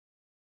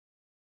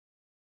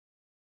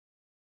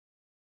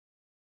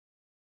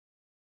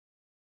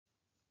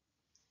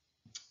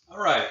All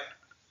right.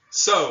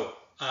 So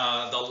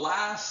the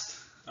last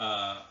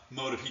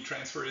mode of heat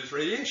transfer is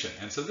radiation.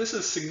 And so this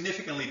is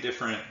significantly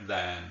different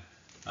than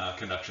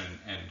conduction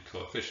and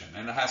coefficient.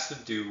 And it has to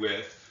do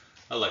with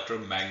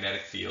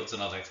electromagnetic fields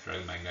and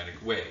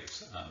electromagnetic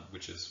waves,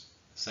 which is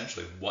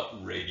essentially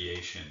what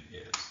radiation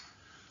is.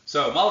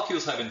 So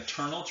molecules have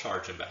internal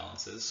charge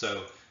imbalances.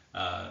 So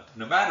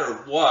no matter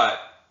what,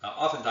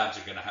 oftentimes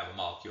you're going to have a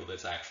molecule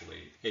that's actually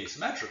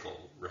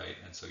asymmetrical, right?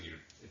 And so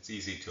it's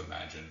easy to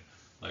imagine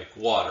like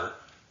water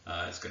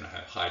is going to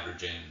have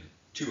hydrogen,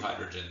 two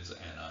hydrogens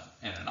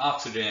and an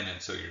oxygen,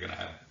 and so you're going to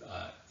have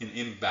an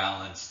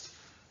imbalanced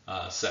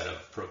set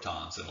of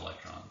protons and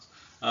electrons.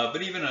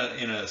 But even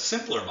in a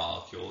simpler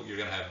molecule, you're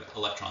going to have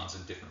electrons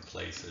in different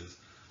places.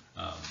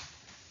 Um,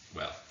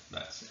 well,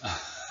 that's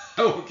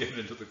I won't get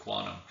into the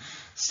quantum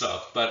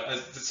stuff, but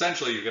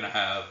essentially you're going to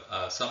have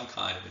some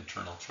kind of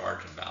internal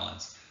charge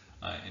imbalance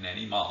in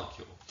any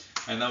molecule,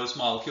 and those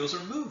molecules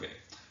are moving,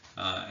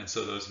 and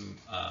so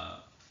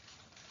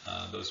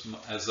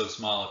as those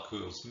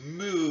molecules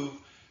move,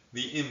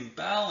 the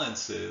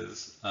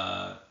imbalances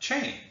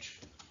change.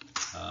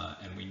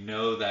 And we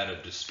know that a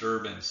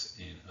disturbance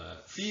in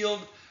a field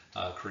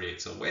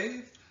creates a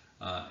wave.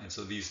 And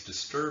so these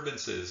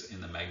disturbances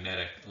in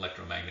the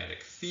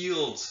electromagnetic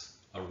fields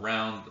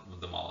around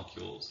the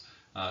molecules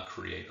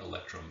create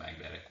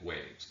electromagnetic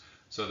waves.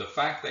 So the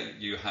fact that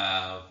you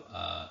have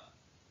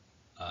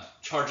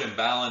charge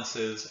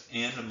imbalances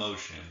and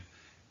motion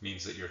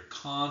means that you're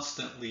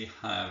constantly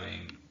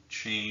having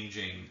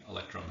changing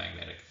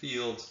electromagnetic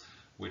fields,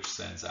 which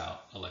sends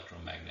out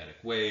electromagnetic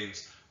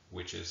waves,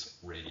 which is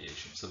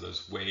radiation. So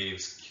those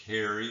waves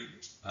carry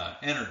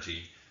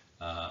energy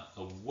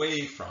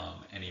away from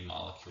any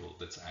molecule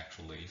that's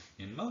actually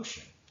in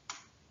motion.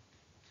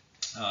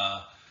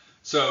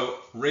 So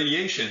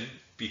radiation,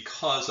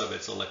 because of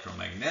its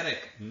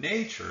electromagnetic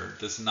nature,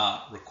 does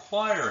not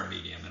require a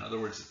medium. In other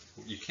words,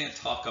 you can't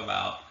talk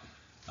about,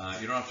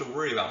 you don't have to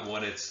worry about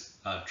what it's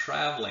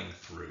traveling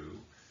through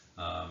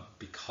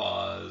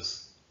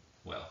because,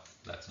 well,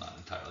 that's not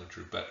entirely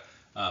true, but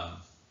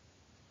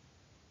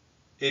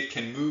it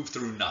can move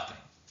through nothing.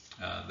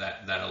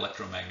 That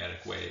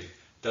electromagnetic wave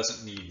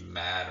doesn't need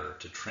matter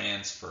to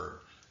transfer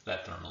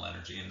that thermal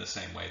energy in the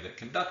same way that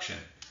conduction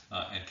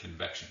and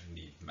convection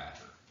need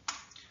matter.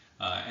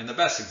 And the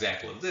best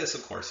example of this,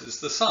 of course, is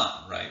the sun,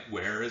 right?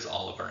 Where is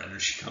all of our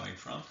energy coming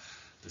from?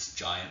 This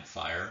giant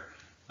fire,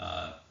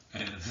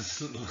 and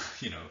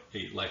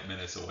 8 light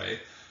minutes away,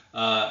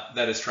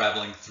 that is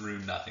traveling through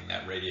nothing.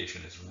 That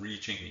radiation is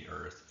reaching the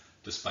Earth,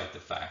 despite the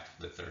fact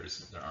that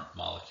there aren't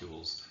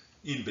molecules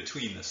in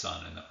between the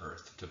sun and the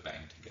Earth to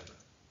bang together.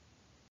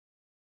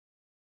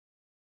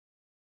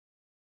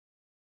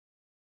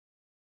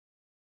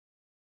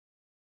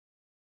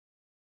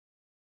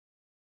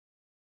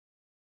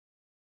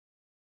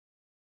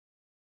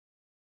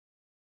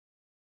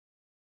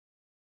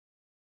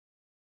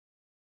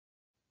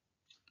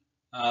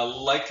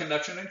 Like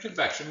conduction and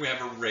convection, we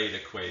have a rate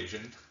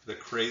equation. The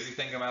crazy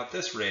thing about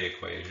this rate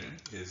equation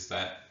is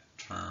that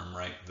term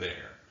right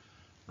there,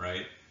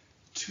 right?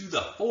 To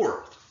the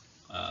fourth.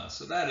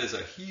 So that is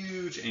a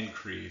huge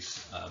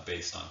increase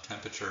based on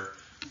temperature.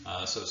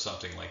 So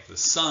something like the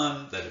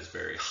sun that is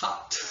very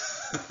hot,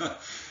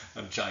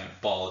 a giant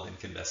ball of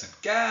incandescent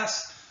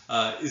gas,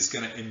 is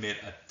going to emit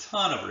a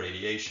ton of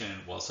radiation,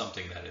 while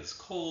something that is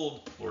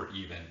cold, or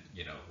even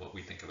what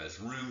we think of as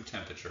room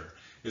temperature,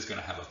 is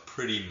going to have a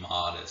pretty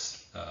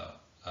modest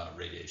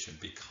radiation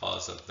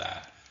because of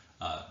that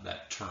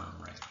term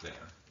right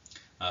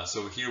there.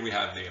 So here we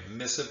have the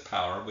emissive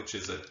power, which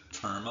is a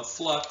term of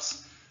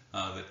flux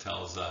that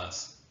tells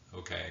us,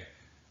 okay,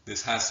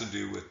 this has to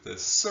do with the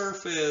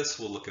surface.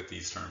 We'll look at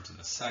these terms in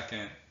a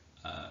second.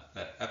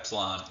 That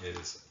epsilon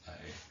is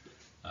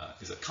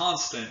a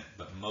constant,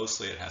 but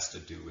mostly it has to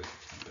do with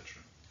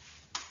temperature.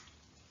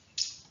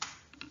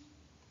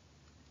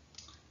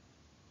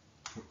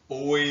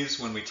 Always,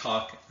 when we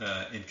talk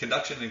in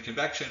conduction and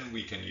convection,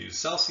 we can use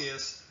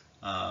Celsius,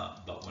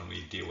 but when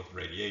we deal with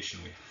radiation,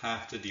 we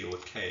have to deal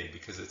with K,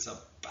 because it's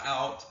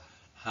about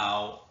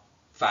how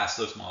fast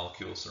those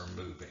molecules are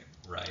moving,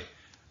 right?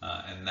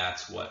 And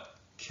that's what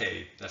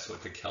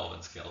the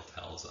Kelvin scale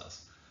tells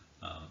us.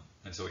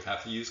 And so we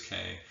have to use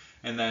K.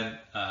 And then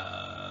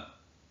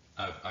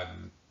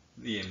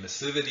the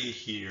emissivity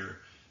here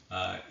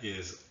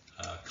is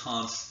a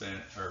constant,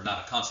 or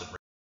not a constant,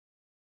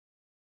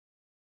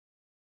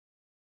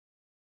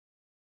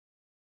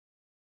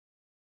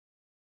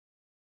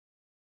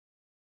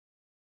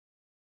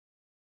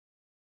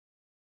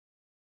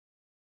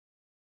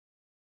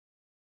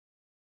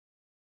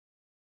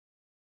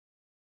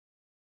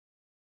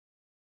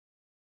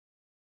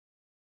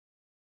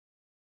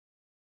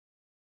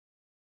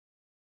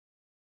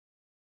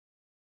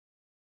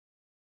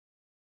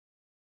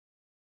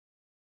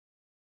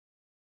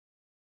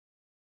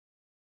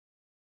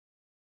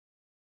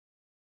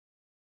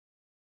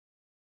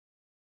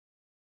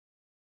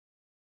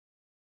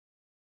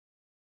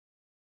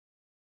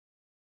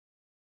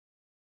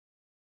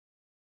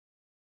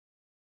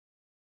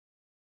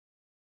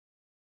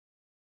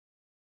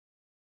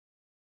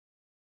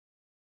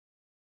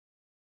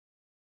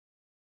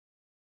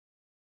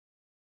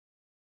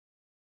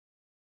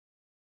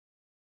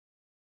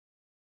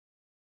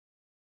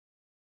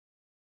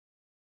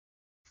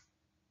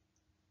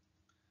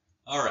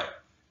 All right.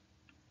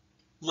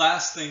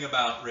 Last thing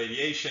about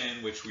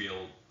radiation, which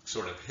we'll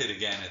sort of hit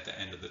again at the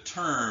end of the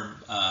term,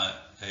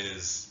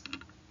 is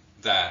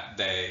that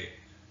they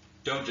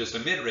don't just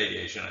emit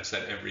radiation. I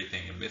said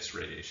everything emits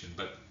radiation,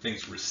 but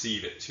things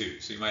receive it too.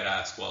 So you might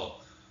ask,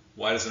 well,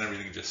 why doesn't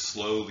everything just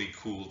slowly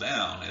cool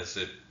down as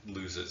it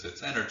loses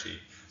its energy?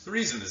 The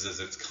reason is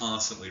it's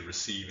constantly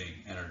receiving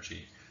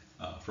energy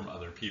from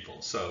other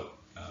people. So,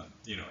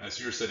 you know,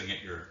 as you're sitting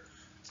at your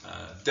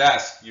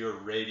desk, you're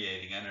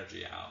radiating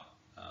energy out.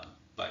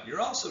 But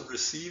you're also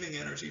receiving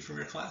energy from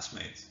your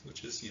classmates,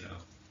 which is, you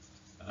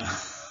know,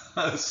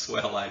 a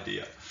swell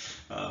idea.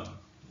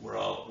 We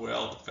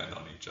all depend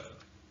on each other.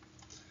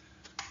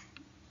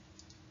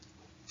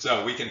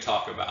 So we can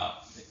talk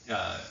about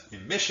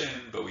emission,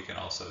 but we can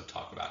also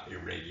talk about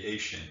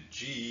irradiation,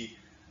 G.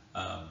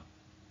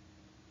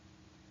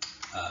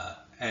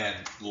 And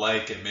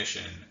like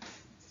emission,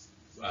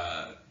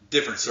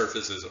 different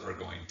surfaces are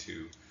going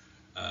to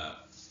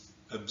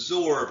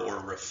absorb or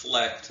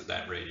reflect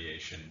that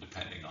radiation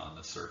depending on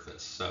the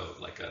surface. So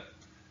like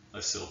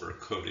a silver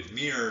coated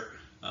mirror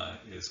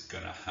is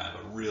going to have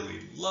a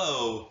really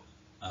low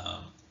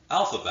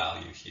alpha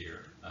value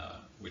here,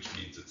 which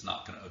means it's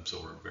not going to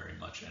absorb very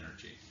much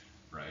energy,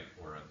 right?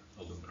 Or an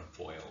aluminum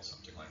foil,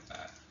 something like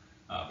that.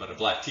 But a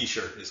black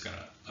t-shirt is going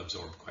to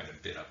absorb quite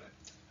a bit of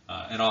it.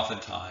 And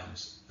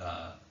oftentimes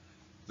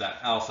that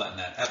alpha and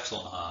that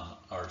epsilon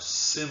are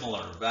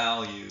similar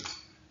values,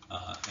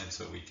 and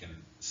so we can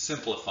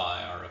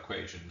simplify our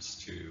equations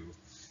to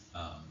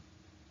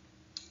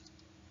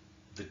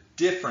the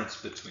difference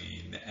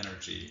between the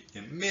energy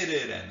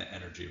emitted and the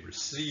energy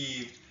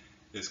received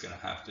is going to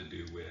have to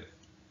do with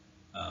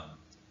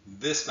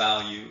this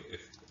value,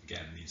 if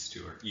again these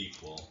two are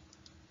equal,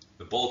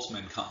 the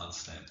Boltzmann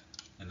constant,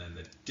 and then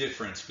the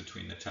difference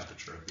between the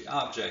temperature of the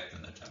object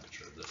and the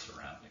temperature of the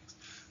surroundings.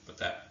 But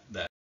that